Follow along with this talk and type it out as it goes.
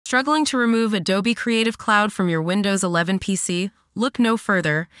Struggling to remove Adobe Creative Cloud from your Windows 11 PC? Look no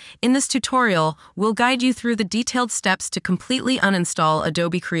further. In this tutorial, we'll guide you through the detailed steps to completely uninstall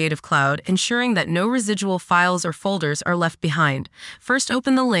Adobe Creative Cloud, ensuring that no residual files or folders are left behind. First,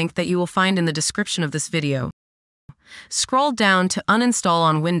 open the link that you will find in the description of this video. Scroll down to Uninstall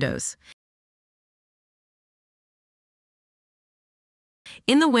on Windows.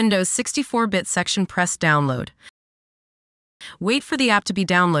 In the Windows 64-bit section, press Download. Wait for the app to be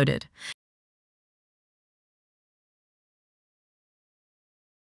downloaded.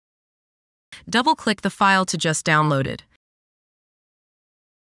 Double-click the file to just downloaded.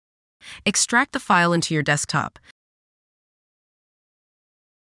 Extract the file into your desktop.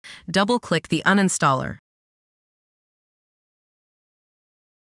 Double-click the uninstaller.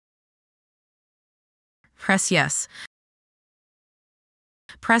 Press Yes.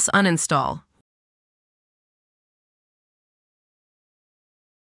 Press Uninstall.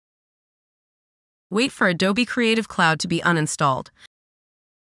 Wait for Adobe Creative Cloud to be uninstalled.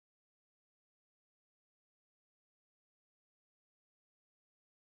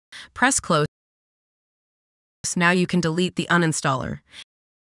 Press Close. Now you can delete the uninstaller.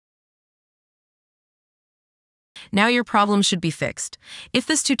 Now your problem should be fixed. If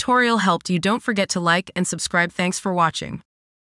this tutorial helped you, don't forget to like and subscribe. Thanks for watching.